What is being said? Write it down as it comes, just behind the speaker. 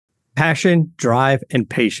Passion, drive, and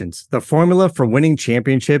patience. The formula for winning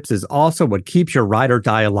championships is also what keeps your ride or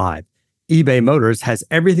die alive. eBay Motors has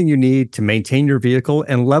everything you need to maintain your vehicle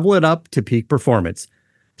and level it up to peak performance.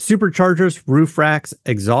 Superchargers, roof racks,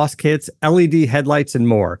 exhaust kits, LED headlights, and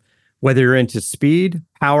more. Whether you're into speed,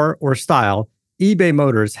 power, or style, eBay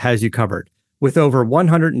Motors has you covered. With over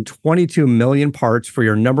 122 million parts for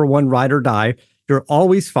your number one ride or die, you'll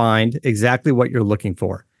always find exactly what you're looking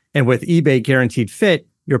for. And with eBay Guaranteed Fit,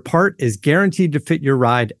 your part is guaranteed to fit your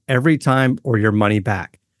ride every time or your money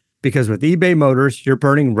back. Because with eBay Motors, you're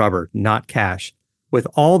burning rubber, not cash. With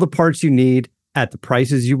all the parts you need at the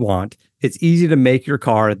prices you want, it's easy to make your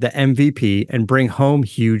car the MVP and bring home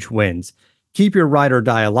huge wins. Keep your ride or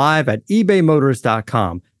die alive at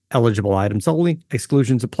ebaymotors.com. Eligible items only.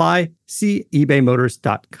 Exclusions apply. See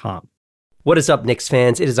ebaymotors.com. What is up, Knicks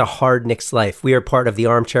fans? It is a hard Knicks life. We are part of the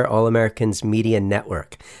Armchair All-Americans Media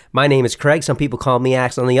Network. My name is Craig. Some people call me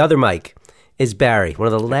Axe. On the other mic is Barry, one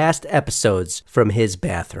of the last episodes from his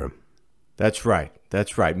bathroom. That's right.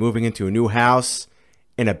 That's right. Moving into a new house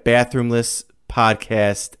in a bathroomless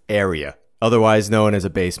podcast area, otherwise known as a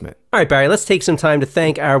basement. All right, Barry, let's take some time to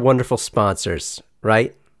thank our wonderful sponsors,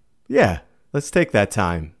 right? Yeah, let's take that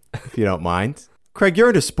time, if you don't mind. Craig, you're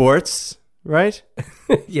into sports, right?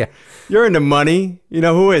 Yeah. You're into money. You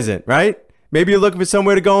know, who isn't, right? Maybe you're looking for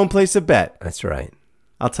somewhere to go and place a bet. That's right.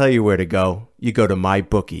 I'll tell you where to go. You go to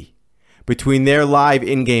MyBookie. Between their live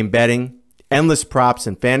in-game betting, endless props,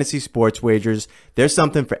 and fantasy sports wagers, there's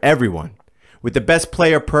something for everyone. With the best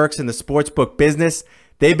player perks in the sportsbook business,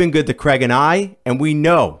 they've been good to Craig and I, and we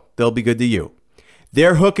know they'll be good to you.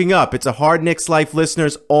 They're hooking up. It's a Hard Knicks Life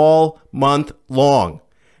listeners all month long.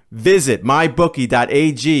 Visit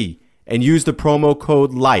mybookie.ag and use the promo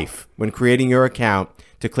code LIFE when creating your account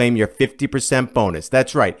to claim your 50% bonus.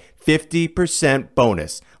 That's right, 50%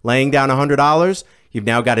 bonus. Laying down $100, you've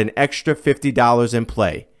now got an extra $50 in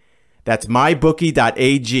play. That's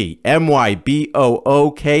mybookie.ag, mybookie.ag,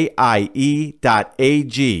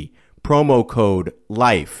 promo code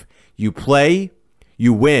LIFE. You play,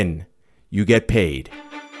 you win, you get paid.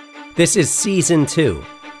 This is Season 2.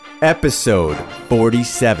 Episode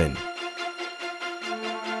 47.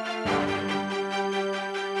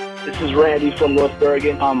 This is Randy from North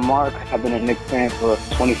Bergen. I'm Mark. I've been a Knicks fan for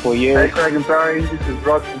 24 years. Hey, Craig and Barry. This is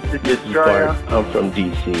Russ from Sydney, Australia. I'm from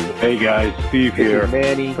D.C. Hey, guys. Steve here. This is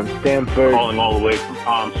Manny from Stanford. Calling all the way from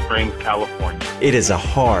Palm Springs, California. It is a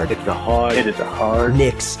hard It's a hard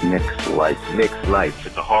Knicks. Knicks life. Knicks life.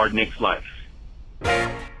 It's a hard Knicks life.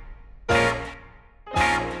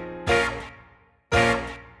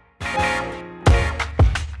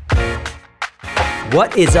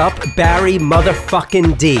 What is up, Barry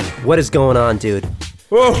motherfucking D? What is going on, dude?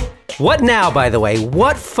 Whoa. What now, by the way?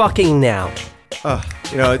 What fucking now?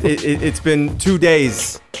 It's been 2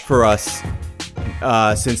 days for us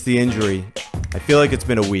since the injury. I feel like it's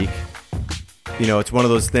been a week. You know, it's one of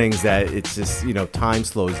those things that it's just, you know, time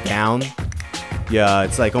slows down. Yeah,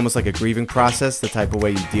 it's like almost like a grieving process, the type of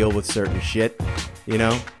way you deal with certain shit, you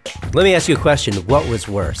know? Let me ask you a question. What was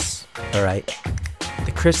worse? All right.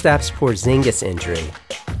 The Kristaps Porzingis injury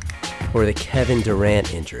or the Kevin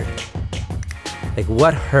Durant injury? Like,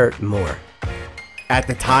 what hurt more? At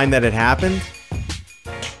the time that it happened,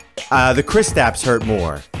 the Kristaps hurt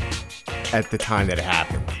more at the time that it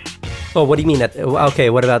happened. Oh, what do you mean? Okay,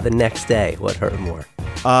 what about the next day? What hurt more?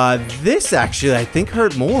 This actually, I think,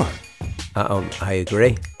 hurt more. I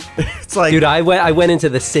agree. It's like... Dude, I went into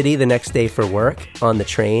the city the next day for work on the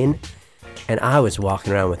train, and I was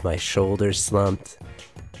walking around with my shoulders slumped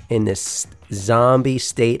in this zombie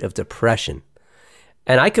state of depression.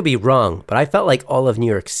 And I could be wrong, but I felt like all of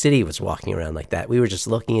New York City was walking around like that. We were just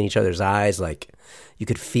looking in each other's eyes, like you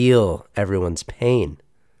could feel everyone's pain.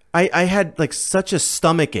 I had like such a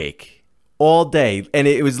stomach ache all day, and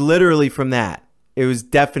it was literally from that. It was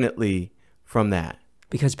definitely from that.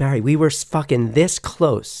 Because, Barry, we were fucking this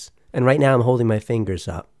close, and right now I'm holding my fingers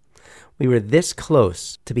up. We were this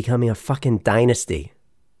close to becoming a fucking dynasty.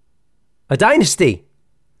 A dynasty!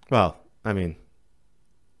 Well, I mean,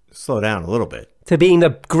 slow down a little bit. To being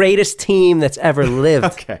the greatest team that's ever lived.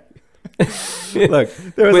 Okay. Look,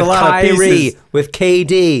 there was with a lot Kyrie, of pieces. with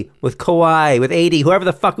KD, with Kawhi, with AD, whoever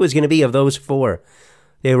the fuck it was going to be of those four.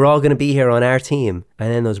 They were all going to be here on our team.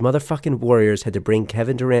 And then those motherfucking Warriors had to bring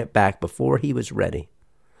Kevin Durant back before he was ready.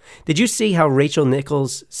 Did you see how Rachel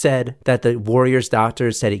Nichols said that the Warriors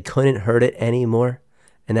doctors said he couldn't hurt it anymore?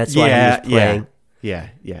 And that's why he was playing? Yeah.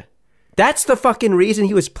 That's the fucking reason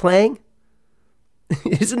he was playing?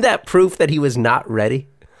 Isn't that proof that he was not ready?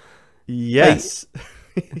 Yes.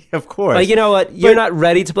 Like, of course. Like, you know what? You're not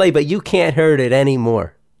ready to play, but you can't hurt it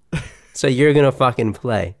anymore. So you're going to fucking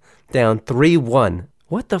play. Down 3-1.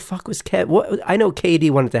 What the fuck was I know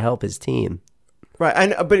KD wanted to help his team.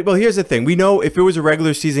 Right. But here's the thing. We know if it was a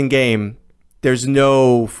regular season game, there's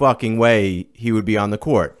no fucking way he would be on the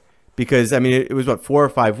court. Because, I mean, it was, 4 or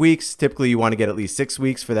 5 weeks? Typically, you want to get at least 6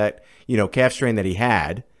 weeks for that, calf strain that he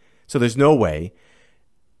had. So there's no way.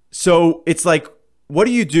 So it's like, what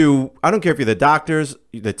do you do? I don't care if you're the doctors,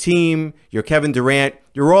 the team, you're Kevin Durant.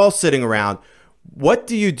 You're all sitting around. What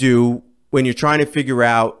do you do when you're trying to figure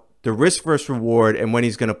out the risk versus reward and when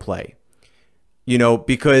he's going to play?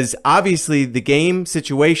 Because obviously the game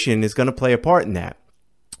situation is going to play a part in that.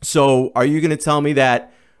 So are you going to tell me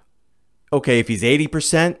that, okay, if he's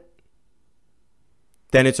 80%,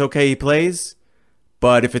 then it's okay he plays?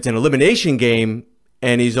 But if it's an elimination game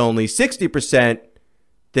and he's only 60%,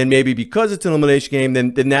 then maybe because it's an elimination game,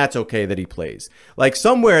 then that's okay that he plays. Like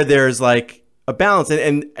somewhere there's like a balance.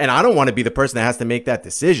 And I don't want to be the person that has to make that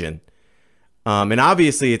decision. And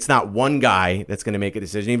obviously it's not one guy that's going to make a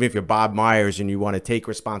decision. Even if you're Bob Myers and you want to take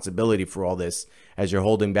responsibility for all this as you're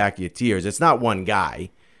holding back your tears, it's not one guy.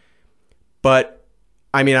 But,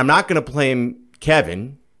 I mean, I'm not going to blame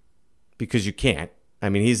Kevin because you can't. I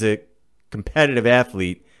mean, he's a competitive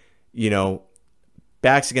athlete,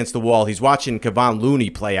 backs against the wall. He's watching Kevon Looney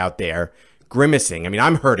play out there, grimacing. I mean,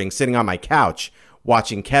 I'm hurting sitting on my couch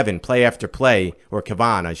watching Kevin play after play, or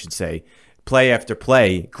Kevon, I should say, play after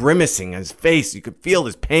play, grimacing on his face. You could feel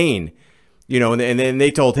his pain, and then they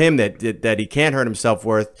told him that he can't hurt himself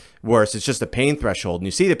worse. It's just a pain threshold. And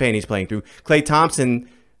you see the pain he's playing through. Klay Thompson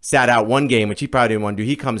sat out one game, which he probably didn't want to do.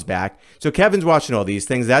 He comes back. So Kevin's watching all these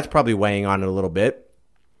things. That's probably weighing on it a little bit.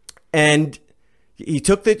 And he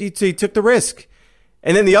took the risk.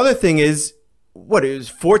 And then the other thing is, it was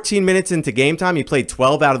 14 minutes into game time. He played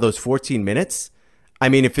 12 out of those 14 minutes. I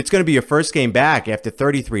mean, if it's going to be your first game back after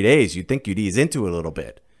 33 days, you'd think you'd ease into it a little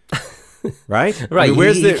bit. Right? Right. I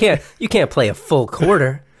mean, you can't play a full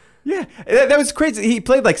quarter. Yeah, that was crazy. He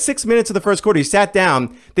played like 6 minutes of the first quarter. He sat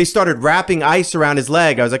down. They started wrapping ice around his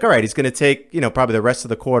leg. I was like, all right, he's going to take, probably the rest of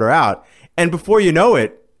the quarter out. And before you know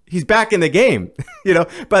it, he's back in the game.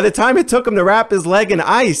 By the time it took him to wrap his leg in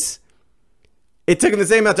ice, it took him the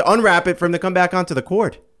same amount to unwrap it for him to come back onto the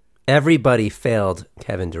court. Everybody failed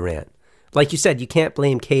Kevin Durant. Like you said, you can't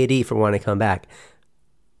blame KD for wanting to come back.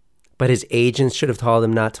 But his agents should have told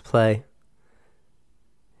him not to play.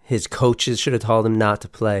 His coaches should have told him not to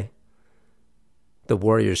play. The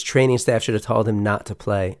Warriors training staff should have told him not to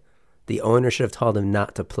play. The owner should have told him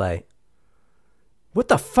not to play. What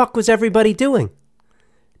the fuck was everybody doing?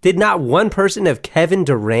 Did not one person have Kevin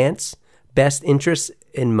Durant's best interests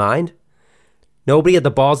in mind? Nobody had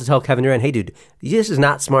the balls to tell Kevin Durant, hey, dude, this is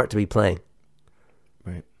not smart to be playing.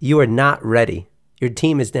 Right. You are not ready. Your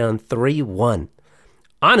team is down 3-1.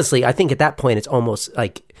 Honestly, I think at that point, it's almost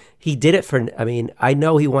like he did it for, I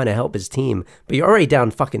know he wanted to help his team, but you're already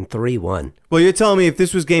down fucking 3-1. Well, you're telling me if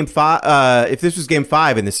this was game 5,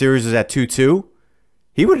 and the series was at 2-2,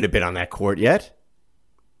 he wouldn't have been on that court yet.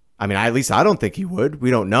 I mean, at least I don't think he would.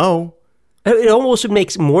 We don't know. It almost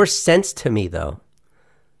makes more sense to me, though.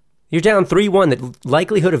 You're down 3-1. The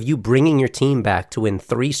likelihood of you bringing your team back to win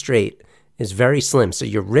 3 straight is very slim. So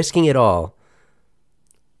you're risking it all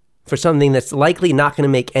for something that's likely not going to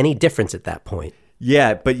make any difference at that point.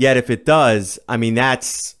 Yeah, but yet if it does,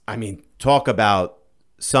 talk about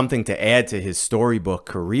something to add to his storybook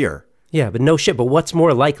career. Yeah, but no shit. But what's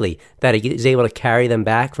more likely, that he is able to carry them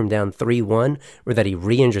back from down 3-1, or that he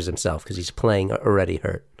re-injures himself because he's playing already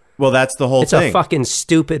hurt? Well, that's the whole thing. It's a fucking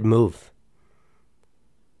stupid move.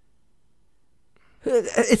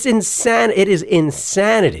 It's insane. It is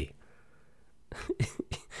insanity.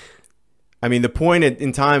 The point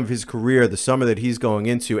in time of his career, the summer that he's going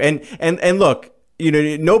into, and look,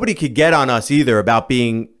 nobody could get on us either about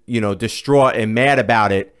being, distraught and mad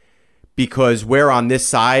about it because we're on this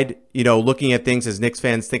side, looking at things as Knicks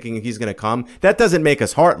fans thinking he's going to come. That doesn't make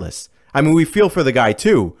us heartless. We feel for the guy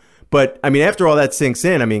too, but after all that sinks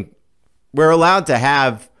in, we're allowed to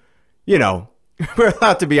have, we're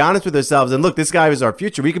allowed to be honest with ourselves and look, this guy is our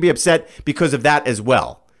future. We could be upset because of that as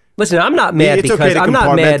well. Listen, I'm not mad it's because okay to I'm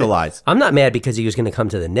not mad. compartmentalize. I'm not mad because he was going to come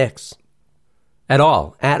to the Knicks. At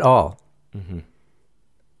all. Mm-hmm.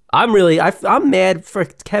 I'm mad for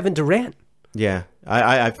Kevin Durant. Yeah,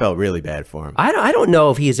 I felt really bad for him. I don't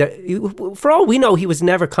know if he's, for all we know, he was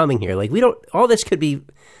never coming here. Like, all this could be,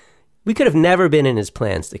 we could have never been in his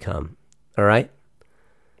plans to come. All right?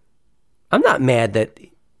 I'm not mad that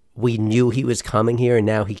we knew he was coming here and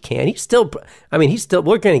now he can't.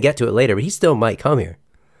 We're going to get to it later, but he still might come here.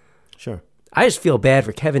 Sure. I just feel bad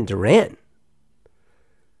for Kevin Durant.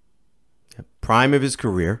 Prime of his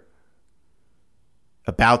career.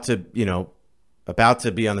 about to be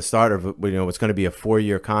on the start of what's going to be a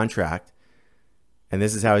 4-year contract, and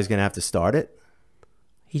this is how he's going to have to start it.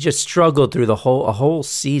 He just struggled through a whole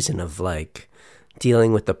season of like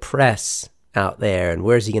dealing with the press out there and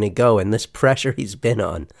where's he going to go and this pressure he's been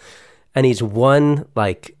on. And he's one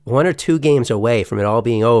or two games away from it all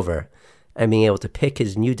being over and being able to pick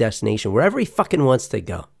his new destination wherever he fucking wants to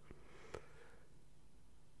go.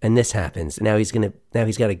 And this happens. Now he's got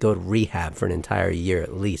to go to rehab for an entire year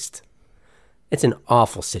at least. It's an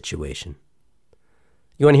awful situation.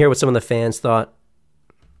 You want to hear what some of the fans thought?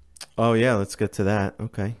 Oh yeah, let's get to that.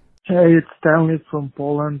 Okay. Hey, it's Stanley from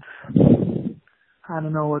Poland. I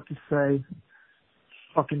don't know what to say.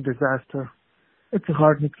 Fucking disaster. It's a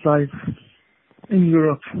hard mixed life in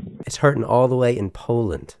Europe. It's hurting all the way in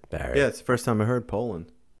Poland, Barry. Yeah, it's the first time I heard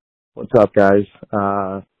Poland. What's up, guys?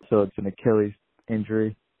 So it's an Achilles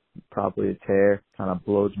injury, probably a tear. Kind of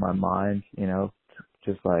blows my mind,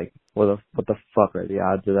 just like, what the fuck are the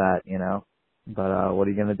odds of that, But what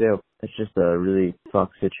are you gonna do? It's just a really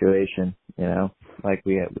fucked situation, Like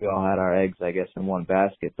we all had our eggs, I guess, in one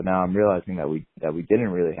basket, but now I'm realizing that we didn't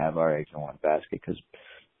really have our eggs in one basket because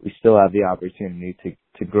we still have the opportunity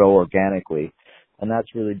to grow organically, and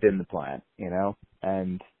that's really been the plan,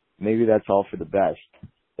 And maybe that's all for the best.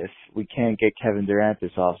 If we can't get Kevin Durant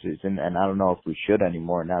this offseason, and I don't know if we should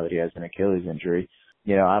anymore now that he has an Achilles injury,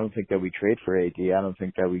 I don't think that we trade for AD. I don't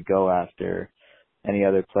think that we go after any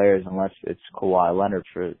other players unless it's Kawhi Leonard,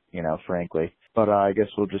 frankly. But I guess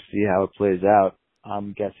we'll just see how it plays out.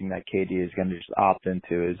 I'm guessing that KD is going to just opt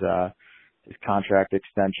into his contract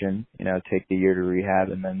extension, take the year to rehab,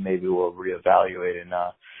 and then maybe we'll reevaluate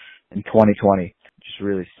in 2020. It just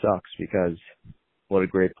really sucks because what a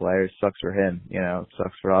great player. It sucks for him, it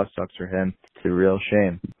sucks for us, sucks for him. It's a real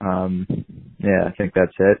shame. Yeah, I think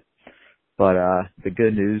that's it. But the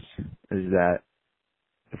good news is that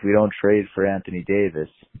if we don't trade for Anthony Davis,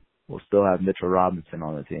 we'll still have Mitchell Robinson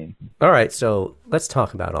on the team. All right, so let's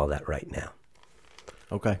talk about all that right now.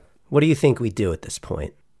 Okay. What do you think we do at this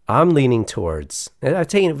point? I'm leaning towards, and I've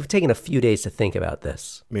taken a few days to think about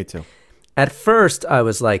this. Me too. At first, I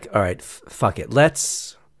was like, all right, fuck it.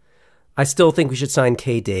 I still think we should sign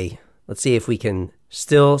KD. Let's see if we can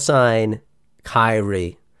still sign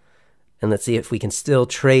Kyrie. And let's see if we can still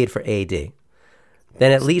trade for AD.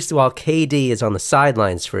 Then at least while KD is on the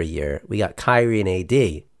sidelines for a year, we got Kyrie and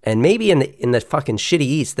AD. And maybe in the fucking shitty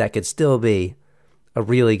East, that could still be a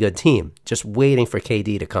really good team, just waiting for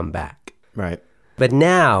KD to come back. Right. But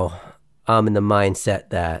now I'm in the mindset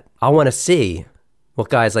that I want to see what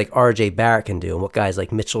guys like RJ Barrett can do and what guys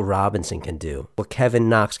like Mitchell Robinson can do, what Kevin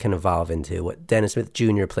Knox can evolve into, what Dennis Smith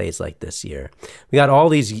Jr. plays like this year. We got all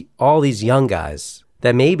these young guys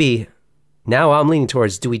that maybe now I'm leaning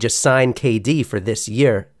towards, do we just sign KD for this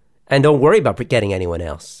year and don't worry about getting anyone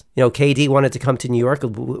else? KD wanted to come to New York.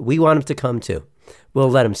 We want him to come too. We'll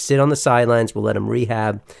let him sit on the sidelines. We'll let him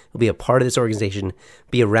rehab. He'll be a part of this organization,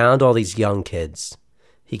 be around all these young kids.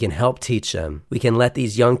 He can help teach them. We can let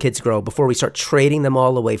these young kids grow before we start trading them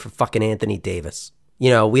all away for fucking Anthony Davis. We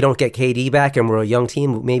don't get KD back and we're a young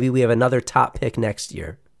team. Maybe we have another top pick next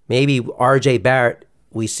year. Maybe RJ Barrett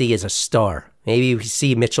we see as a star. Maybe we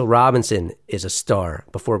see Mitchell Robinson is a star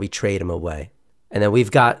before we trade him away. And then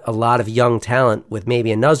we've got a lot of young talent with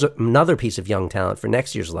maybe another piece of young talent for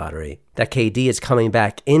next year's lottery that KD is coming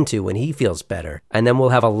back into when he feels better. And then we'll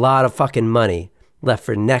have a lot of fucking money left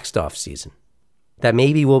for next offseason. That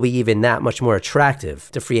maybe will be even that much more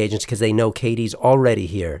attractive to free agents because they know KD's already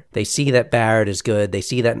here. They see that Barrett is good. They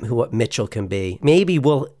see that what Mitchell can be. Maybe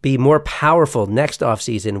we'll be more powerful next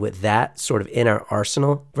offseason with that sort of in our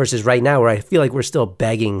arsenal versus right now where I feel like we're still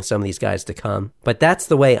begging some of these guys to come. But that's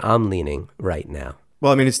the way I'm leaning right now.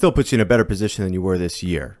 Well, it still puts you in a better position than you were this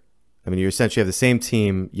year. You essentially have the same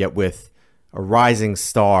team, yet with a rising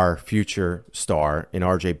star, future star in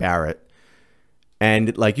RJ Barrett.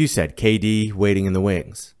 And like you said, KD waiting in the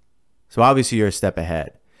wings. So obviously you're a step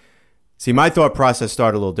ahead. See, my thought process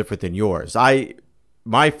started a little different than yours.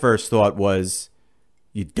 My first thought was,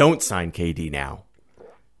 you don't sign KD now.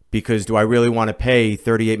 Because do I really want to pay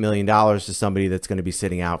 $38 million to somebody that's going to be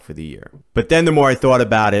sitting out for the year? But then the more I thought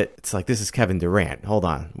about it, it's like, this is Kevin Durant. Hold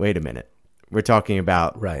on, wait a minute. We're talking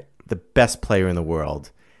about the best player in the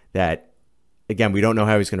world that, again, we don't know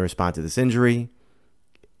how he's going to respond to this injury.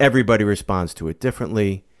 Everybody responds to it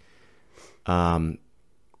differently. And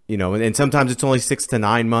sometimes it's only 6 to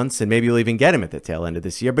 9 months, and maybe you'll even get him at the tail end of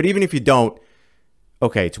this year. But even if you don't,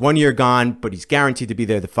 okay, it's 1 year gone, but he's guaranteed to be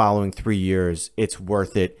there the following 3 years. It's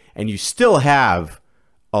worth it. And you still have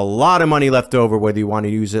a lot of money left over, whether you want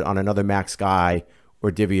to use it on another max guy or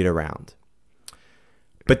divvy it around.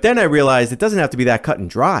 But then I realized it doesn't have to be that cut and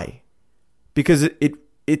dry, because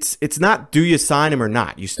it's not, do you sign him or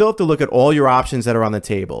not? You still have to look at all your options that are on the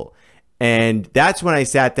table. And that's when I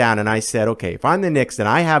sat down and I said, okay, if I'm the Knicks, then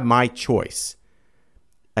I have my choice.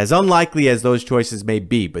 As unlikely as those choices may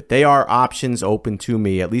be, but they are options open to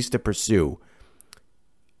me, at least to pursue.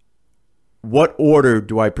 What order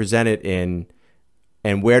do I present it in,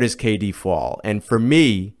 and where does KD fall? And for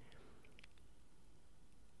me,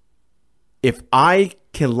 if I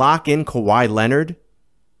can lock in Kawhi Leonard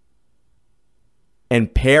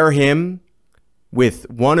and pair him with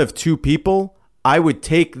one of two people, I would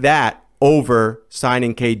take that over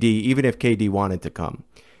signing KD, even if KD wanted to come.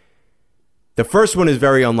 The first one is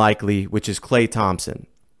very unlikely, which is Klay Thompson,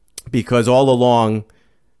 because all along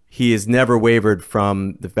he has never wavered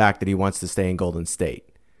from the fact that he wants to stay in Golden State.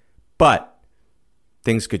 But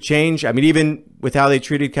things could change. I mean, even with how they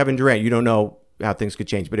treated Kevin Durant, you don't know how things could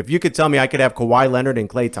change. But if you could tell me I could have Kawhi Leonard and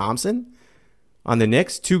Klay Thompson on the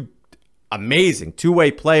Knicks, two amazing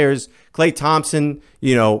two-way players. Klay Thompson,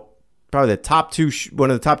 probably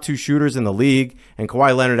one of the top two shooters in the league, and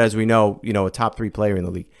Kawhi Leonard, as we know, a top 3 player in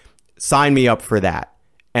the league. Sign me up for that.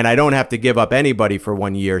 And I don't have to give up anybody for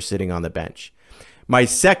 1 year sitting on the bench. My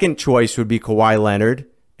second choice would be Kawhi Leonard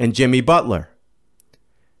and Jimmy Butler.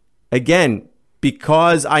 Again,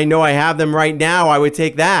 because I know I have them right now, I would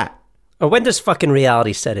take that. When does fucking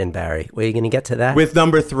reality set in, Barry? Were you going to get to that? With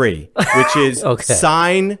number 3, which is okay.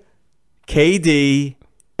 Sign KD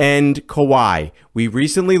and Kawhi. We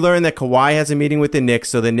recently learned that Kawhi has a meeting with the Knicks,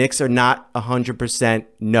 so the Knicks are not 100%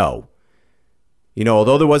 no.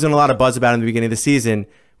 Although there wasn't a lot of buzz about him in the beginning of the season,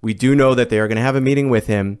 we do know that they are going to have a meeting with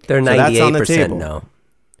him. They're 98% so that's on the table. no.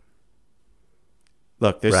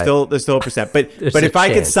 Look, there's Right. still a percent. But There's but a if I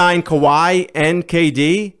could chance. sign Kawhi and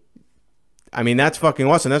KD, I mean, that's fucking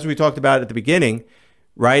awesome. That's what we talked about at the beginning,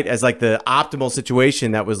 right? As like the optimal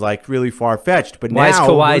situation that was like really far-fetched. But Why is now,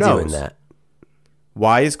 Kawhi who knows? doing that?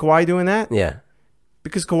 Why is Kawhi doing that? Yeah.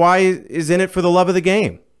 Because Kawhi is in it for the love of the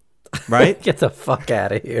game, right? Get the fuck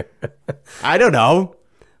out of here. I don't know.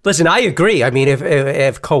 Listen, I agree. I mean, if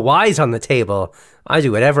Kawhi's on the table, I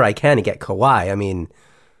do whatever I can to get Kawhi. I mean,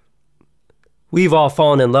 we've all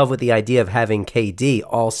fallen in love with the idea of having KD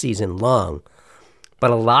all season long. But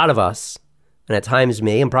a lot of us, and at times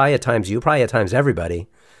me, and probably at times you, probably at times everybody,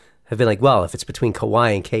 have been like, well, if it's between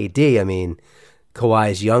Kawhi and KD, I mean, Kawhi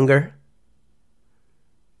is younger.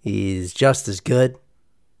 He's just as good.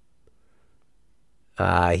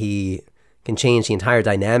 He can change the entire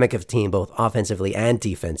dynamic of the team, both offensively and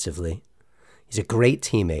defensively. He's a great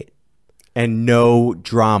teammate. And no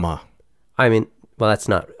drama. I mean, well, that's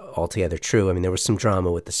not altogether true. I mean, there was some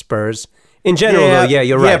drama with the Spurs. In general, though, yeah,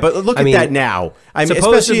 you're right. Yeah, but look at that now. I mean,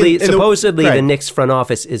 supposedly, especially the Knicks front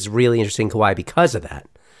office is really interested in Kawhi because of that,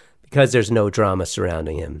 because there's no drama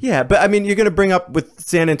surrounding him. Yeah, but I mean, you're going to bring up with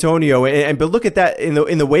San Antonio, but look at that in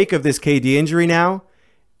the wake of this KD injury now,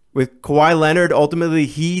 with Kawhi Leonard. Ultimately,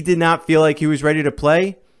 he did not feel like he was ready to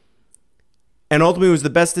play, and ultimately, it was the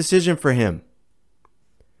best decision for him.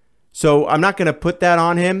 So I'm not going to put that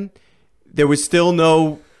on him. There was still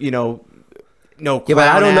no. No, yeah, but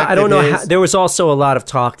I don't know. There was also a lot of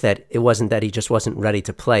talk that it wasn't that he just wasn't ready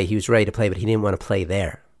to play. He was ready to play, but he didn't want to play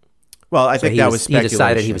there. Well, I think that was speculation. He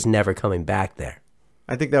decided he was never coming back there.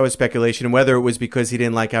 I think that was speculation, and whether it was because he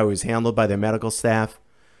didn't like how he was handled by their medical staff.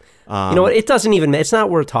 You know what? It doesn't even. It's not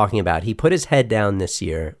worth talking about. He put his head down this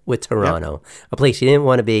year with Toronto, a place he didn't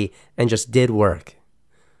want to be, and just did work.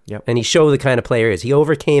 Yep. And he showed the kind of player he is. He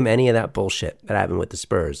overcame any of that bullshit that happened with the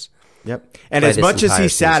Spurs. Yep. And as much as he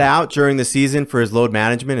sat out during the season for his load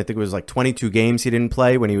management, I think it was like 22 games he didn't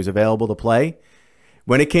play when he was available to play.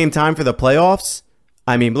 When it came time for the playoffs,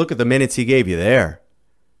 I mean, look at the minutes he gave you there.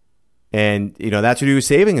 And, that's what he was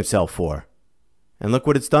saving himself for. And look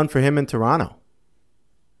what it's done for him in Toronto.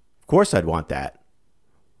 Of course I'd want that.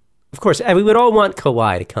 Of course. And we would all want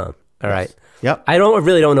Kawhi to come. All right. Yep. I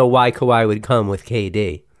really don't know why Kawhi would come with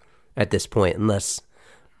KD at this point, unless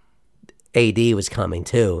AD was coming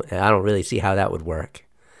too. I don't really see how that would work.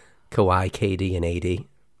 Kawhi, KD, and AD.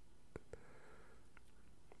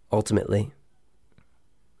 Ultimately.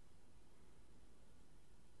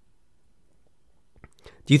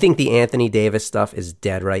 Do you think the Anthony Davis stuff is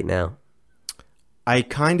dead right now? I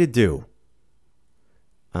kind of do.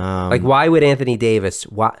 Like, why would Anthony Davis...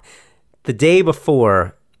 the day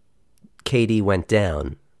before KD went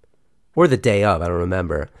down, or the day of, I don't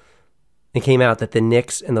remember, it came out that the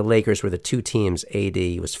Knicks and the Lakers were the two teams AD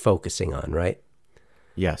was focusing on, right?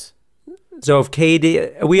 Yes. So if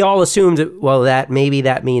KD... We all assumed, well, that maybe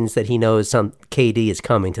that means that he knows KD is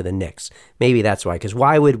coming to the Knicks. Maybe that's why. Because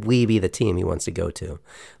why would we be the team he wants to go to?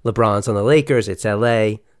 LeBron's on the Lakers. It's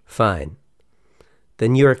LA. Fine. The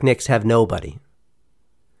New York Knicks have nobody.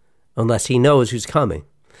 Unless he knows who's coming.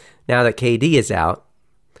 Now that KD is out,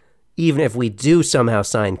 even if we do somehow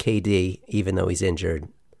sign KD, even though he's injured,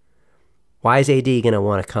 why is AD going to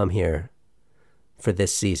want to come here for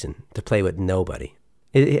this season to play with nobody?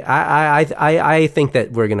 I think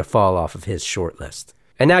that we're going to fall off of his short list.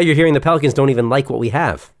 And now you're hearing the Pelicans don't even like what we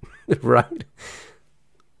have, right?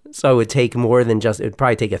 So it would take more than just, it would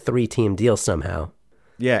probably take a 3-team deal somehow.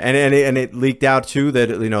 Yeah, and it leaked out too that,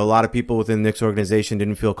 you know, a lot of people within the Knicks organization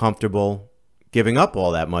didn't feel comfortable giving up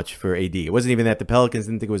all that much for AD. It wasn't even that the Pelicans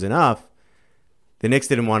didn't think it was enough. The Knicks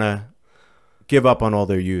didn't want to give up on all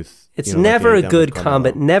their youth. It's never a good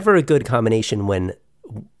combination when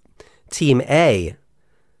Team A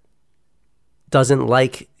doesn't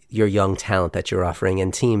like your young talent that you're offering,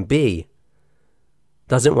 and Team B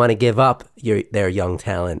doesn't want to give up their young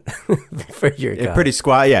talent for your guy.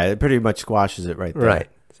 It pretty much squashes it right there. Right.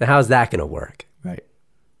 So how's that going to work? Right.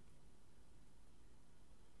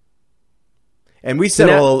 And we said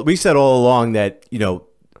all along that, you know,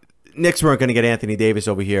 Knicks weren't going to get Anthony Davis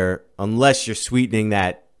over here unless you're sweetening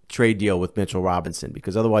that trade deal with Mitchell Robinson,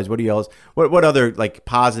 because otherwise, what other like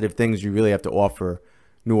positive things you really have to offer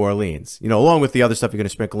New Orleans? You know, along with the other stuff you're going to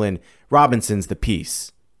sprinkle in, Robinson's the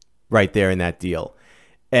piece right there in that deal.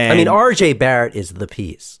 And, I mean, RJ Barrett is the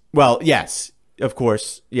piece. Well, yes, of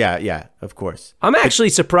course. Yeah, of course. I'm actually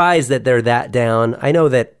surprised that they're that down. I know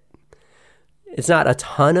that it's not a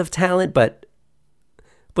ton of talent, but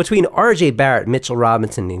between RJ Barrett, Mitchell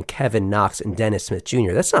Robinson, and Kevin Knox and Dennis Smith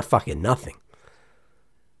Jr., that's not fucking nothing.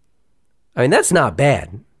 I mean, that's not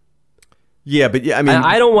bad. Yeah, but I mean,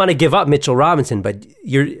 I don't want to give up Mitchell Robinson, but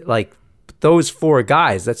you're like those 4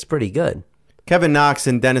 guys. That's pretty good. Kevin Knox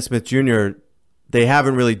and Dennis Smith Jr., they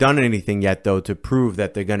haven't really done anything yet, though, to prove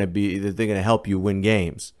that they're going to help you win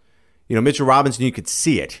games. You know, Mitchell Robinson, you could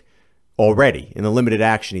see it already in the limited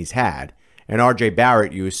action he's had, and RJ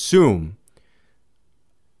Barrett, you assume,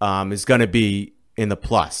 is going to be in the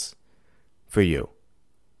plus for you.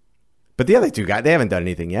 But the other 2 guys, they haven't done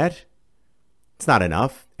anything yet. It's not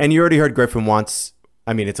enough. And you already heard Griffin wants,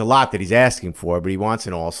 I mean, it's a lot that he's asking for, but he wants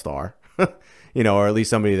an all-star, you know, or at least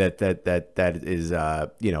somebody that is,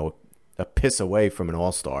 you know, a piss away from an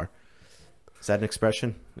all-star. Is that an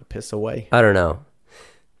expression? A piss away? I don't know.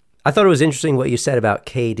 I thought it was interesting what you said about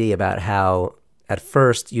KD, about how at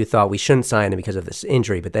first you thought we shouldn't sign him because of this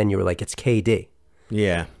injury, but then you were like, it's KD.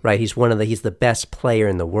 Yeah. Right? He's the best player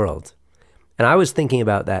in the world. And I was thinking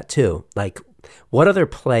about that too. Like, what other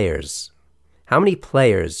players, how many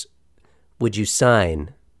players would you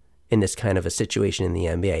sign in this kind of a situation in the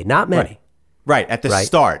NBA? Not many. Right. At the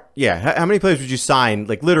start. Yeah. How many players would you sign,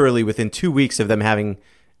 like literally within 2 weeks of them having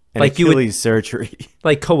an Achilles surgery?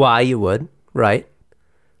 Like Kawhi, you would, right?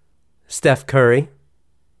 Steph Curry,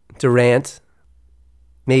 Durant,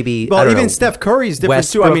 maybe. Well, even Steph Curry's different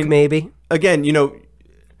Westbrook, too. I mean, maybe. Again, you know,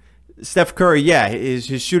 Steph Curry, yeah,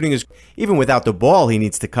 his shooting is, even without the ball, he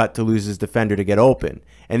needs to cut to lose his defender to get open.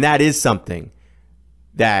 And that is something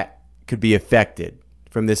that could be affected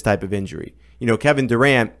from this type of injury. You know, Kevin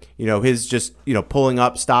Durant, you know, his just, you know, pulling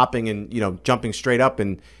up, stopping, and, you know, jumping straight up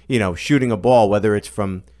and, you know, shooting a ball, whether it's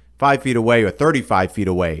from 5 feet away or 35 feet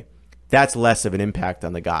away, that's less of an impact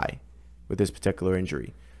on the guy with this particular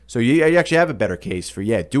injury. So you actually have a better case for,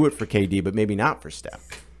 do it for KD, but maybe not for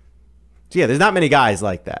Steph. So, there's not many guys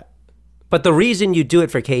like that. But the reason you do it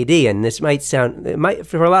for KD, and this might sound,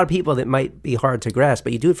 for a lot of people, that might be hard to grasp,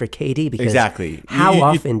 but you do it for KD because how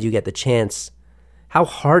often do you get the chance? How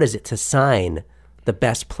hard is it to sign the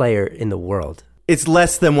best player in the world? It's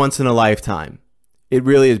less than once in a lifetime. It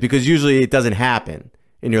really is, because usually it doesn't happen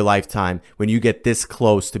in your lifetime when you get this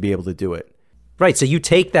close to be able to do it. Right, so you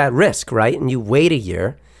take that risk, right? And you wait a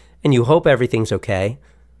year, and you hope everything's okay.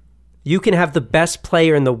 You can have the best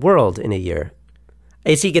player in the world in a year.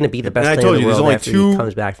 Is he going to be the best player in the world after he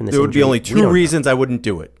comes back from this injury? There would be only 2 reasons I wouldn't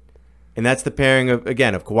do it. And that's the pairing of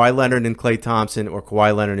Kawhi Leonard and Klay Thompson, or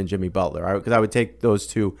Kawhi Leonard and Jimmy Butler. Because I would take those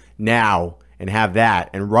 2 now and have that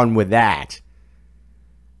and run with that.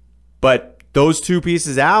 But those 2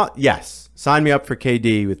 pieces out, yes. Sign me up for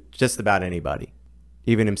KD with just about anybody,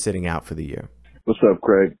 even him sitting out for the year. What's up,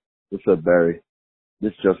 Craig? What's up, Barry?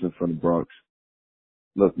 This is Justin from the Bronx.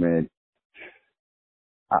 Look, man,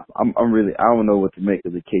 I'm really, I don't know what to make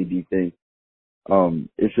of the KD thing.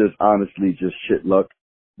 It's just honestly just shit luck.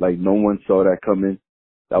 Like, no one saw that coming.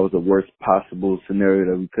 That was the worst possible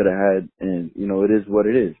scenario that we could have had. And, you know, it is what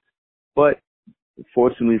it is. But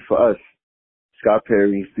fortunately for us, Scott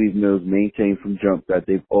Perry and Steve Mills maintained from jump that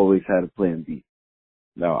they've always had a plan B.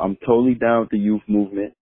 Now, I'm totally down with the youth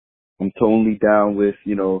movement. I'm totally down with,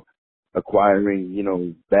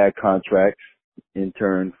 acquiring, bad contracts in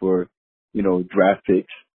turn for, draft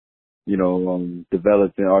picks,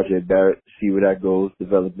 developing RJ Barrett, see where that goes,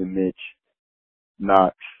 developing Mitch,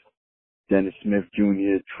 Knox, Dennis Smith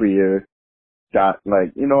Jr., Trier, Dot,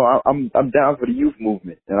 I'm down for the youth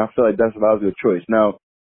movement, and I feel like that's a logical choice. Now,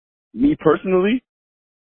 me personally,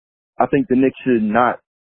 I think the Knicks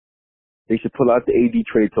they should pull out the AD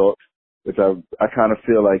trade talks, which I kind of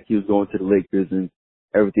feel like he was going to the Lakers and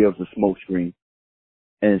everything else was a smokescreen.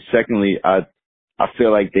 And secondly, I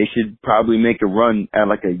feel like they should probably make a run at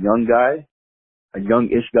like a young guy, a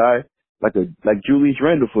young-ish guy, like Julius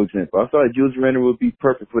Randle, for example. I feel like Julius Randle would be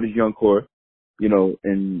perfect for this young core,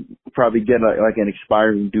 and probably get like an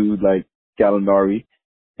expiring dude like Gallinari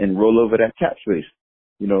and roll over that cap space.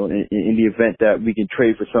 In the event that we can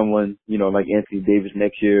trade for someone, like Anthony Davis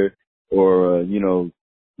next year, or,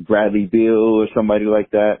 Bradley Beal or somebody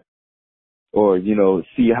like that, or,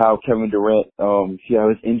 see how Kevin Durant, see how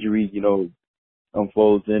his injury,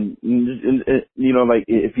 unfolds, and like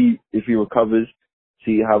if he recovers,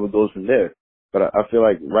 see how it goes from there. But I feel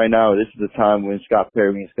like right now this is the time when Scott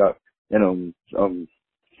Perry and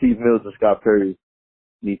Steve Mills and Scott Perry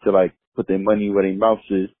need to like put their money where their mouth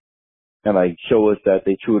is and like show us that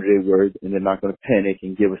they true to their word and they're not going to panic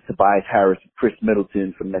and give us Tobias Harris and Chris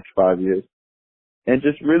Middleton for the next 5 years, and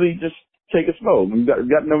just really just take it slow. We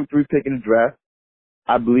got number 3 pick in the draft.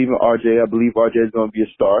 I believe in RJ. I believe RJ is going to be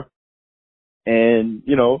a star, and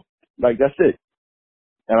that's it.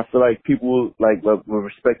 And I feel like people will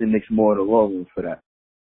respect the Knicks more in the long run for that.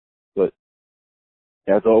 But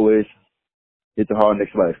as always, it's a hard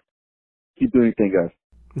Knicks life. Keep doing your thing,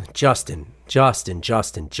 guys. Justin.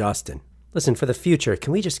 Listen, for the future,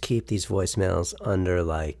 can we just keep these voicemails under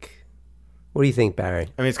what do you think, Barry?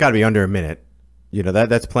 I mean, it's got to be under a minute.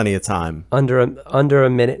 That's plenty of time. Under a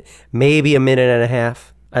minute, maybe a minute and a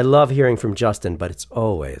half. I love hearing from Justin, but it's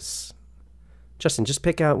always, Justin, just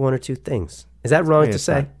pick out 1 or 2 things. Is that wrong to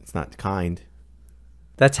say? It's not kind.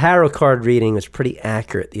 That tarot card reading was pretty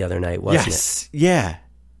accurate the other night, wasn't it? Yes. Yeah.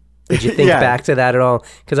 Did you think back to that at all?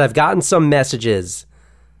 Because I've gotten some messages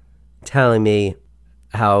telling me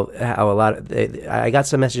how I got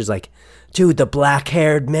some messages like, dude, the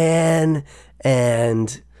black-haired man,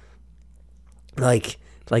 and like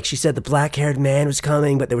she said the black-haired man was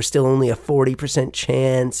coming, but there was still only a 40%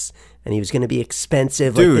 chance, and he was going to be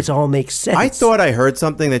expensive. Dude, it all makes sense. I thought I heard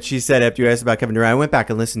something that she said after you asked about Kevin Durant. I went back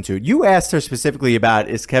and listened to it. You asked her specifically about,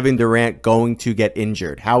 is Kevin Durant going to get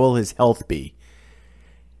injured? How will his health be?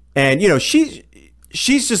 And, she's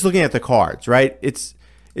just looking at the cards, right?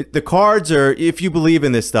 The cards are, if you believe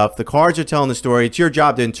in this stuff, the cards are telling the story. It's your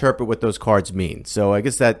job to interpret what those cards mean. So I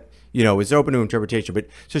guess that, is open to interpretation. But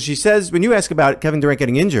so she says, when you ask about Kevin Durant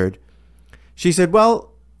getting injured, she said,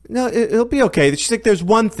 well, no, it'll be okay. She's like, there's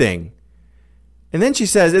one thing. And then she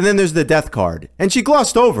says, and then there's the death card. And she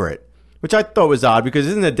glossed over it, which I thought was odd because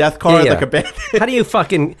isn't the death card like a bad thing? How do you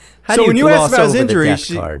fucking, so when you asked about his injury,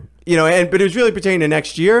 card? But it was really pertaining to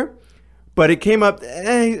next year. But it came up,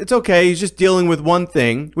 it's okay. He's just dealing with one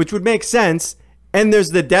thing, which would make sense. And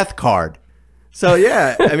there's the death card. So,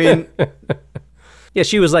 yeah, I mean. Yeah,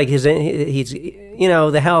 she was like, he's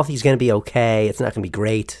the health, he's going to be okay. It's not going to be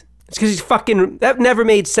great. It's because he's fucking, that never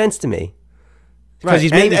made sense to me. Because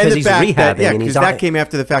he's rehabbing. Because that came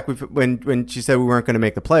after the fact when she said we weren't going to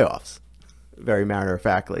make the playoffs. Very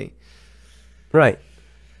matter-of-factly. Right.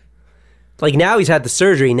 Like now he's had the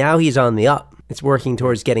surgery. Now he's on the up. It's working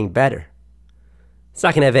towards getting better. It's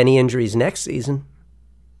not going to have any injuries next season.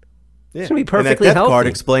 Yeah. It's going to be perfectly and that death healthy. card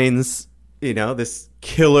explains, this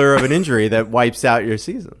killer of an injury that wipes out your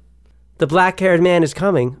season. The black-haired man is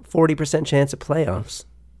coming. 40% chance of playoffs.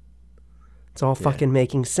 It's all fucking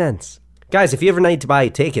making sense. Guys, if you ever need to buy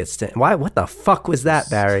tickets to... What the fuck was that,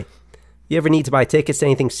 Barry? You ever need to buy tickets to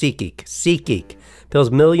anything, SeatGeek. SeatGeek builds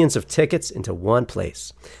millions of tickets into one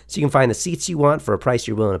place. So you can find the seats you want for a price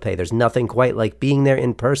you're willing to pay. There's nothing quite like being there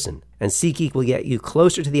in person. And SeatGeek will get you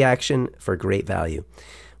closer to the action for great value.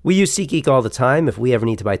 We use SeatGeek all the time if we ever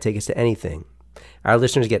need to buy tickets to anything. Our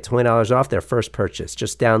listeners get $20 off their first purchase.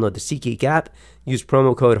 Just download the SeatGeek app. Use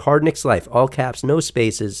promo code HARDKNICKSLIFE, all caps, no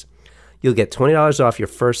spaces. You'll get $20 off your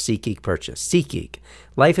first SeatGeek purchase. SeatGeek.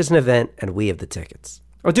 Life is an event, and we have the tickets.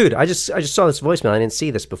 Oh, dude, I just saw this voicemail. I didn't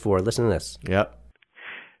see this before. Listen to this. Yep.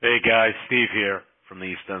 Hey, guys. Steve here from the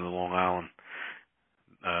east end of Long Island.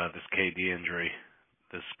 This KD injury,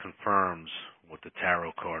 this confirms what the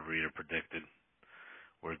tarot card reader predicted.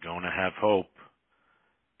 We're going to have hope,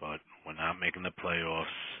 but we're not making the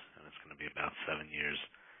playoffs, and it's going to be about 7 years.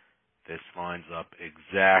 This lines up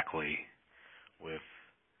exactly with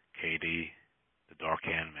KD, the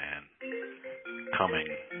dark-hand man, coming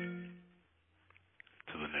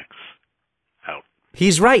to the Knicks. Out.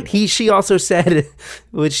 He's right. She also said,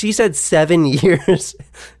 she said 7 years.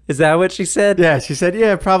 Is that what she said? Yeah, she said,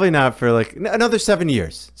 yeah, probably not for like another 7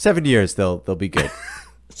 years. 7 years, they'll be good.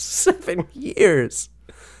 7 years.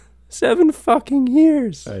 7 fucking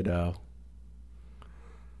years. I know.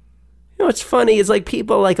 You know what's funny is like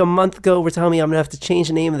people like a month ago were telling me I'm going to have to change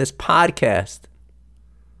the name of this podcast.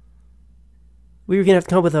 We were going to have to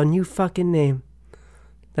come up with a new fucking name.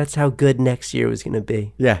 That's how good next year was going to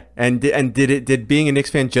be. Yeah, and did being a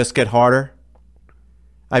Knicks fan just get harder?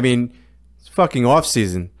 I mean, it's fucking off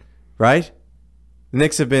season, right? The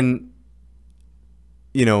Knicks have been,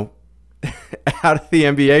 out of the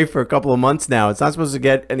NBA for a couple of months now. It's not supposed to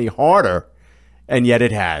get any harder, and yet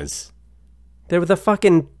it has. There was the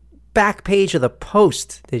fucking back page of the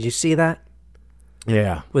Post. Did you see that?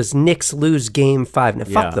 Yeah. Was Knicks lose game 5. Now,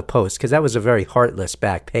 Yeah. fuck the Post, because that was a very heartless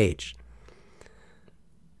back page.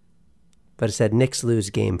 But it said Knicks lose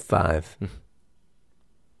game 5.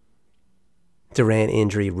 Durant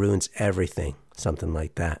injury ruins everything. Something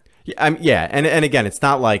like that. Yeah, and again, it's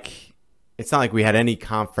not like we had any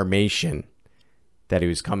confirmation that he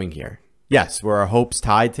was coming here. Yes, were our hopes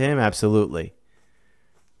tied to him? Absolutely.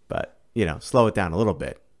 But, slow it down a little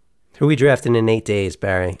bit. Who we drafting in 8 days,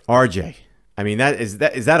 Barry? RJ. I mean, is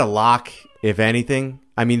that a lock, if anything?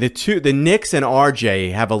 I mean, the Knicks and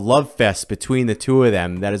RJ have a love fest between the two of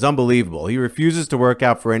them that is unbelievable. He refuses to work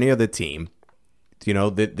out for any other team.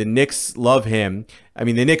 The Knicks love him. I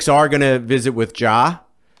mean, the Knicks are going to visit with Ja.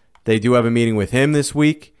 They do have a meeting with him this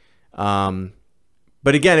week. But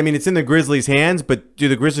again, I mean, it's in the Grizzlies' hands, but do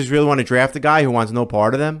the Grizzlies really want to draft a guy who wants no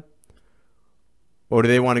part of them? Or do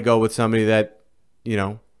they want to go with somebody that,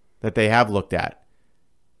 that they have looked at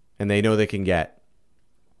and they know they can get?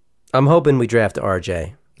 I'm hoping we draft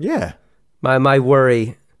RJ. Yeah. My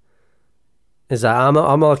worry is I'm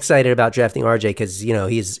all excited about drafting RJ because,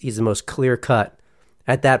 he's the most clear-cut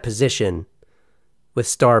at that position with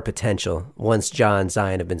star potential once Ja and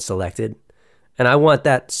Zion have been selected. And I want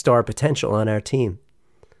that star potential on our team.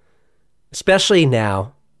 Especially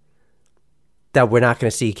now that we're not going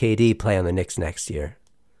to see KD play on the Knicks next year.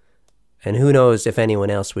 And who knows if anyone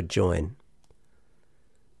else would join.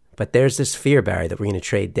 But there's this fear, Barry, that we're going to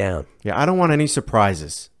trade down. Yeah, I don't want any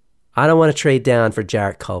surprises. I don't want to trade down for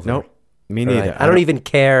Jarrett Culver. Nope, me neither. Right? I don't even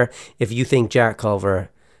care if you think Jarrett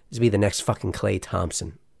Culver is to be the next fucking Klay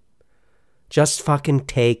Thompson. Just fucking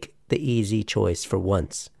take the easy choice for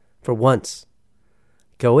once. For once.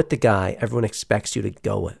 Go with the guy everyone expects you to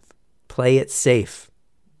go with. Play it safe.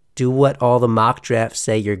 Do what all the mock drafts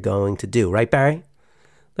say you're going to do. Right, Barry?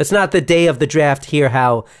 Let's not the day of the draft hear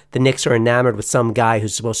how the Knicks are enamored with some guy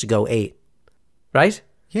who's supposed to go 8. Right?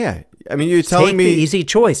 Yeah. I mean, you're telling me... Take the easy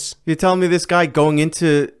choice. You're telling me this guy going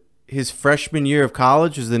into his freshman year of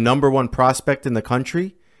college is the number 1 prospect in the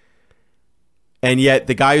country? And yet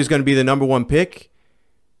the guy who's going to be the number 1 pick,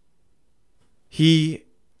 he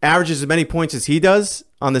averages as many points as he does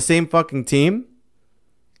on the same fucking team?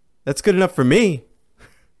 That's good enough for me.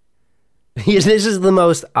 This is the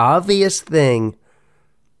most obvious thing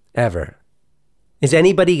ever. Is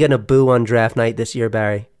anybody going to boo on draft night this year,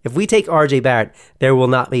 Barry? If we take RJ Barrett, there will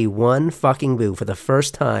not be one fucking boo for the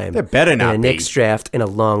first time there better not in a be. Knicks draft in a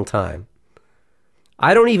long time.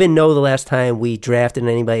 I don't even know the last time we drafted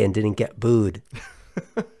anybody and didn't get booed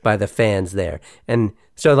by the fans there. And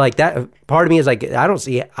so like that, part of me is like,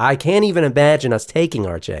 I can't even imagine us taking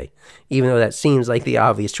RJ, even though that seems like the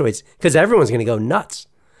obvious choice, because everyone's going to go nuts.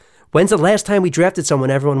 When's the last time we drafted someone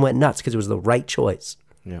everyone went nuts because it was the right choice?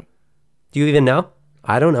 Yeah. Do you even know?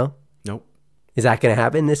 I don't know. Nope. Is that going to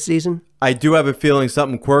happen this season? I do have a feeling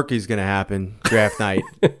something quirky is going to happen draft night.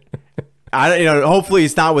 Hopefully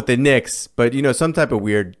it's not with the Knicks, but some type of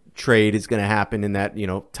weird trade is going to happen in that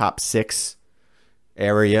top 6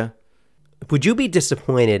 area. Would you be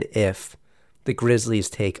disappointed if the Grizzlies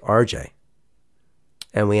take RJ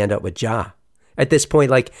and we end up with Ja? At this point,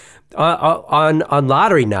 like on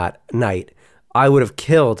lottery night, I would have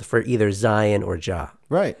killed for either Zion or Ja.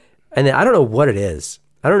 Right. And then I don't know what it is.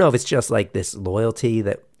 I don't know if it's just like this loyalty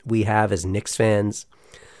that we have as Knicks fans.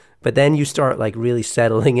 But then you start like really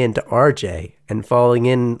settling into RJ and falling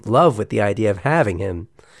in love with the idea of having him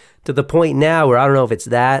to the point now where I don't know if it's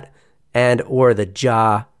that and or the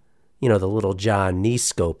Ja, the little Ja knee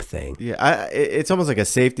scope thing. Yeah, it's almost like a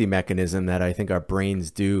safety mechanism that I think our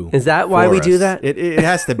brains do. Is that why we do that? It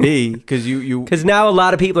has to be because you because now a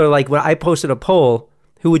lot of people are like, when I posted a poll,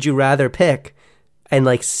 who would you rather pick? And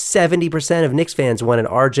like 70% of Knicks fans wanted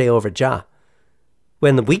RJ over Ja.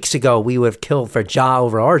 when the weeks ago we would have killed for Ja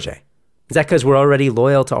over RJ. Is that because we're already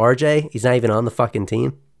loyal to RJ? He's not even on the fucking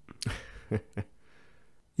team.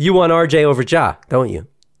 You want RJ over Ja, don't you?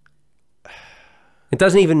 It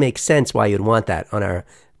doesn't even make sense why you'd want that on our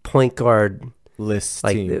point guard list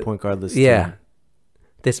like team. Point guard list yeah. team.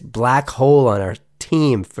 This black hole on our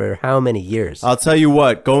team for how many years? I'll tell you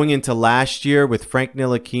what, going into last year with Frank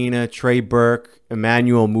Ntilikina, Trey Burke,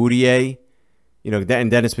 Emmanuel Mudiay, and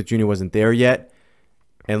Dennis Smith Jr. wasn't there yet,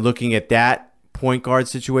 and looking at that point guard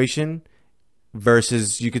situation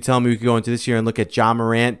versus, you could tell me we could go into this year and look at Ja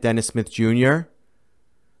Morant, Dennis Smith Jr.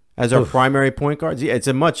 as our primary point guards. Yeah, it's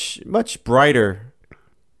a much, much brighter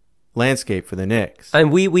landscape for the Knicks.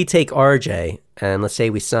 And we take RJ, and let's say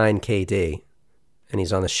we sign KD, and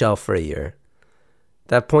he's on the shelf for a year.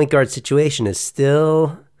 That point guard situation is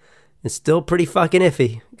still pretty fucking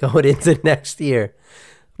iffy going into next year.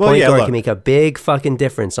 Point guard can make a big fucking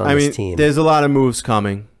difference on this team. There's a lot of moves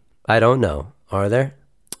coming. I don't know. Are there?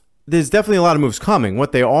 There's definitely a lot of moves coming.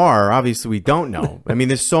 What they are, obviously, we don't know. I mean,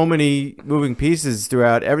 there's so many moving pieces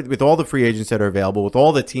throughout with all the free agents that are available, with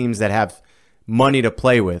all the teams that have money to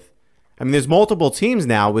play with. I mean, there's multiple teams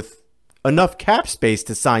now with enough cap space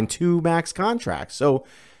to sign 2 max contracts. So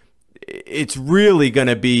it's really going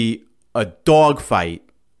to be a dogfight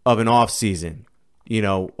of an offseason,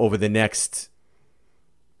 over the next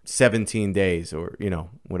 17 days or,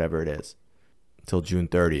 whatever it is, until June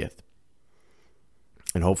 30th.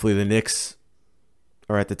 And hopefully the Knicks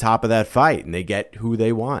are at the top of that fight and they get who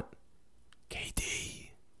they want. KD.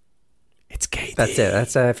 It's KD. That's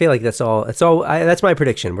it. I feel like that's all. That's my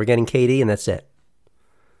prediction. We're getting KD and that's it.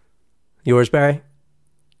 Yours, Barry?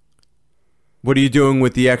 What are you doing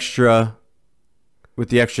with the extra,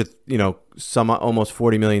 some almost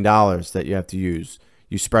 $40 million that you have to use?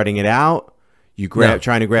 You spreading it out? You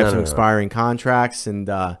trying to grab some expiring contracts and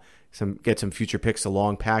get some future picks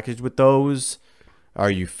along packaged with those? Are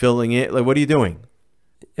you filling it? Like, what are you doing?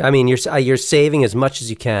 I mean, you're saving as much as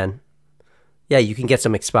you can. Yeah, you can get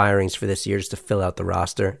some expirings for this year just to fill out the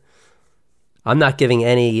roster. I'm not giving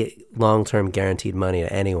any long-term guaranteed money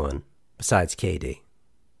to anyone besides KD.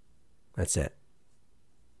 That's it.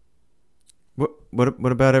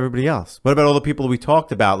 What about everybody else? What about all the people we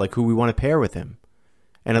talked about, like who we want to pair with him?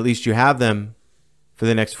 And at least you have them for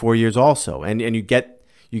the next 4 years also. And you get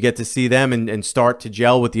to see them and start to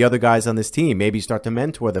gel with the other guys on this team. Maybe start to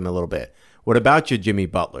mentor them a little bit. What about your Jimmy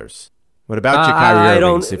Butlers? What about your Kyrie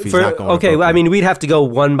Irvings if he's not going okay, to I mean, we'd have to go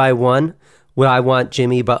one by one. Well, I want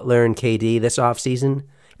Jimmy Butler and KD this offseason,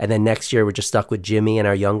 and then next year we're just stuck with Jimmy and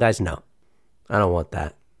our young guys? No, I don't want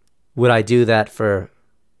that. Would I do that for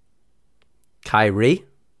Kyrie?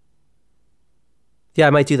 Yeah, I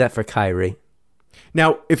might do that for Kyrie.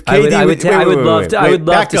 Now, if KD, I would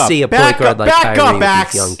love to see a point guard like Kyrie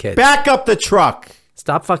with these young kids. Back up the truck.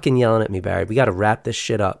 Stop fucking yelling at me, Barry. We got to wrap this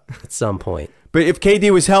shit up at some point. But if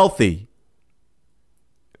KD was healthy,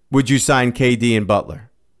 would you sign KD and Butler?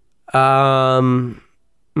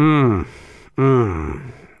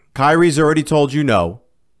 Kyrie's already told you no.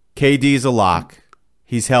 KD's a lock.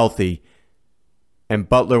 He's healthy. And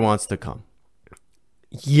Butler wants to come.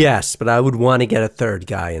 Yes, but I would want to get a third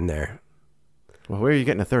guy in there. Well, where are you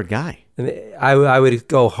getting a third guy? I would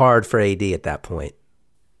go hard for AD at that point.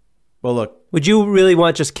 Well, look. Would you really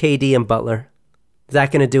want just KD and Butler? Is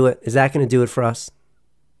that going to do it? Is that going to do it for us?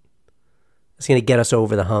 It's going to get us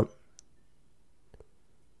over the hump.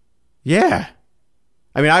 Yeah.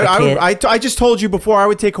 I mean, I just told you before I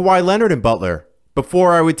would take Kawhi Leonard and Butler.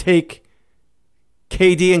 Before I would take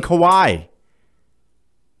KD and Kawhi.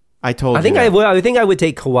 I told you. I think I would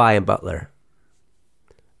take Kawhi and Butler.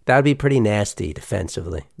 That would be pretty nasty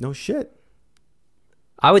defensively. No shit.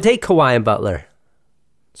 I would take Kawhi and Butler.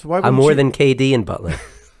 So why I'm more than KD and Butler.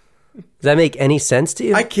 Does that make any sense to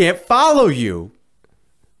you? I can't follow you.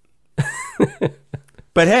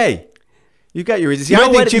 But hey, you got your reasons. Yeah,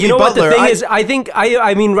 I think Jimmy Butler. What the thing is? I think I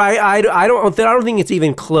don't think it's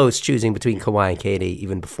even close choosing between Kawhi and KD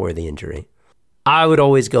even before the injury. I would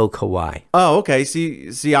always go Kawhi. Oh, okay.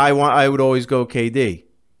 See, I would always go KD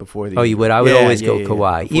before the. Oh, you would? I would always go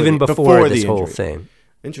Kawhi, even before this whole thing.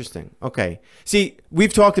 Interesting. Okay. See,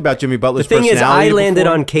 we've talked about Jimmy Butler's personality. The thing is, I landed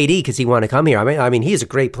before. on KD because he wanted to come here. I mean, he's a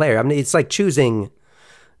great player. I mean, it's like choosing,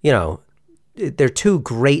 they're two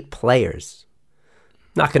great players.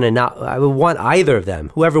 I would want either of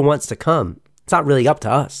them. Whoever wants to come. It's not really up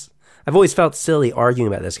to us. I've always felt silly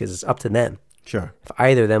arguing about this because it's up to them. Sure. If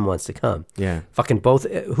either of them wants to come. Yeah. Fucking both.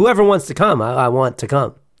 Whoever wants to come, I want to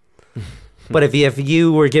come. But if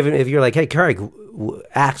you're like, hey, Craig,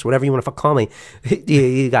 Axe, whatever you want to call me,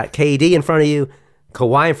 you got KD in front of you,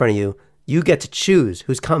 Kawhi in front of you, you get to choose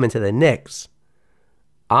who's coming to the Knicks.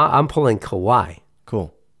 I'm pulling Kawhi.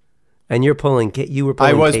 Cool. And you were pulling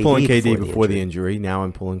I was pulling KD before the injury. Now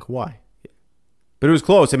I'm pulling Kawhi. But it was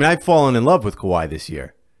close. I mean, I've fallen in love with Kawhi this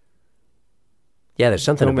year. Yeah, there's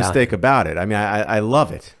something no about mistake about it. I mean, I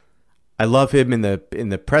love it. I love him in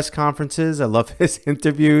the press conferences. I love his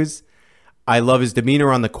interviews. I love his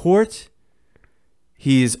demeanor on the court.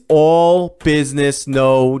 He's all business,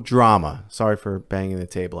 no drama. Sorry for banging the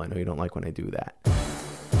table. I know you don't like when I do that.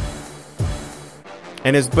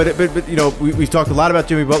 And but you know, we've talked a lot about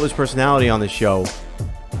Jimmy Butler's personality on the show.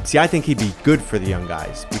 See, I think he'd be good for the young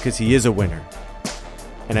guys because he is a winner,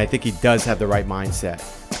 and I think he does have the right mindset.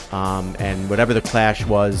 And whatever the clash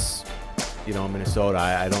was, you know, in Minnesota,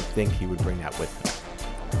 I don't think he would bring that with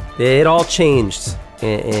him. It all changed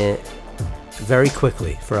very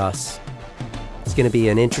quickly for us. It's going to be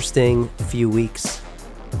an interesting few weeks.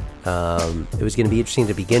 It was going to be interesting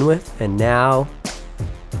to begin with, and now,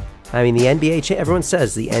 I mean, the NBA, everyone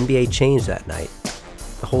says the NBA changed that night.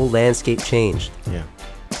 The whole landscape changed. Yeah.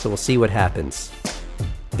 So we'll see what happens.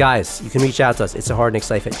 Guys, you can reach out to us. It's a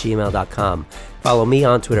hardknickslife@gmail.com. Follow me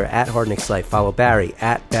on Twitter @hardknickslife. Follow Barry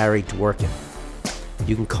 @BarryDworkin.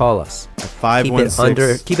 You can call us.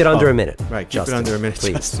 516. Keep it under a minute. Right, keep Justin, it under a minute,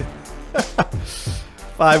 please.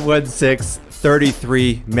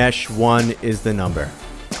 516-33-MESH1 is the number.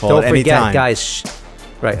 Call Don't it forget, anytime. guys.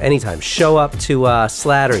 Right, anytime. Show up to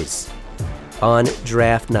Slattery's on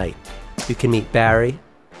draft night. You can meet Barry.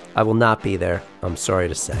 I will not be there, I'm sorry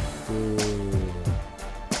to say.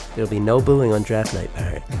 There'll be no booing on draft night,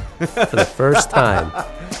 Barry. For the first time.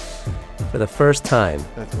 For the first time.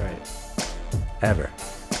 That's right. Ever.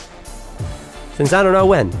 Since I don't know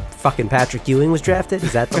when. Fucking Patrick Ewing was drafted?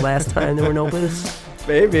 Is that the last time there were no boos?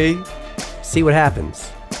 Maybe. See what happens.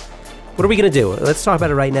 What are we going to do? Let's talk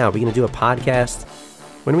about it right now. Are we going to do a podcast?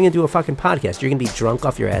 When are we going to do a fucking podcast? You're going to be drunk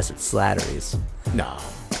off your ass at Slattery's. No.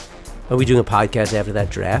 Are we doing a podcast after that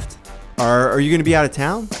draft? Are you going to be out of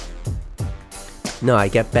town? No, I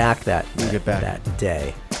get back that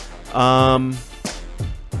day. I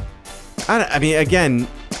mean, again,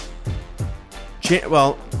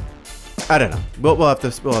 well, I don't know. We'll have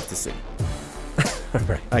to see.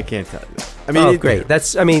 Right. I can't tell you. I mean, great.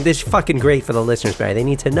 This is fucking great for the listeners, Barry. They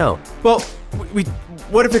need to know. Well,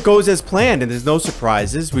 what if it goes as planned and there's no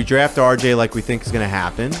surprises? We draft RJ like we think is going to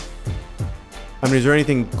happen. I mean, is there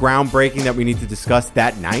anything groundbreaking that we need to discuss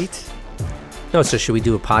that night? No, so should we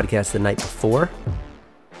do a podcast the night before?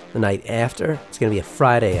 The night after? It's going to be a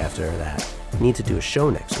Friday after that. We need to do a show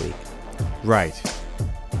next week. Right.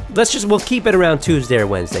 We'll keep it around Tuesday or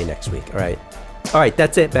Wednesday next week, all right? All right,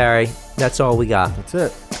 that's it, Barry. That's all we got. That's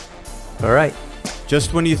it. All right.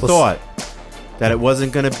 Just when you thought that it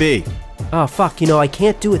wasn't going to be. Oh, fuck. You know, I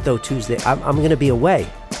can't do it, though, Tuesday. I'm going to be away.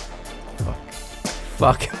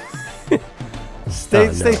 Fuck.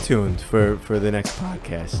 Stay tuned for the next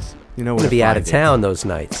podcast. You know, I'm going to be out of town those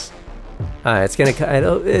nights. All right, it's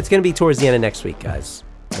gonna be towards the end of next week, guys.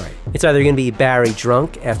 Right. It's either going to be Barry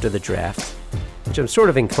drunk after the draft, which I'm sort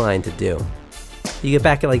of inclined to do. You get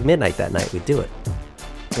back at like midnight that night, we do it.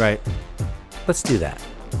 Right. Let's do that.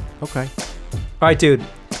 Okay. All right, dude.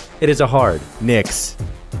 It is a hard Knicks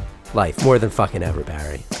life, more than fucking ever,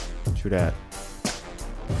 Barry. True that.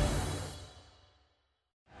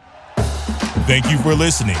 Thank you for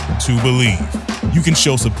listening to Believe. You can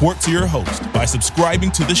show support to your host by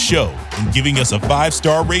subscribing to the show and giving us a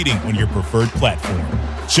 5-star rating on your preferred platform.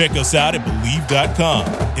 Check us out at Believe.com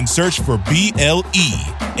and search for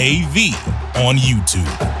BLEAV on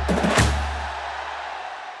YouTube.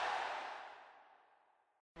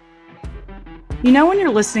 You know when you're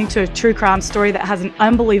listening to a true crime story that has an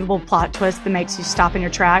unbelievable plot twist that makes you stop in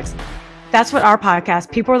your tracks? That's what our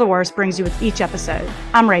podcast, People Are the Worst, brings you with each episode.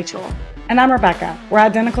 I'm Rachel. And I'm Rebecca. We're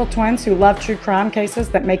identical twins who love true crime cases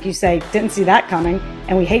that make you say, didn't see that coming,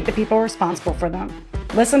 and we hate the people responsible for them.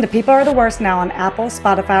 Listen to People Are the Worst now on Apple,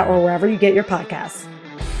 Spotify, or wherever you get your podcasts.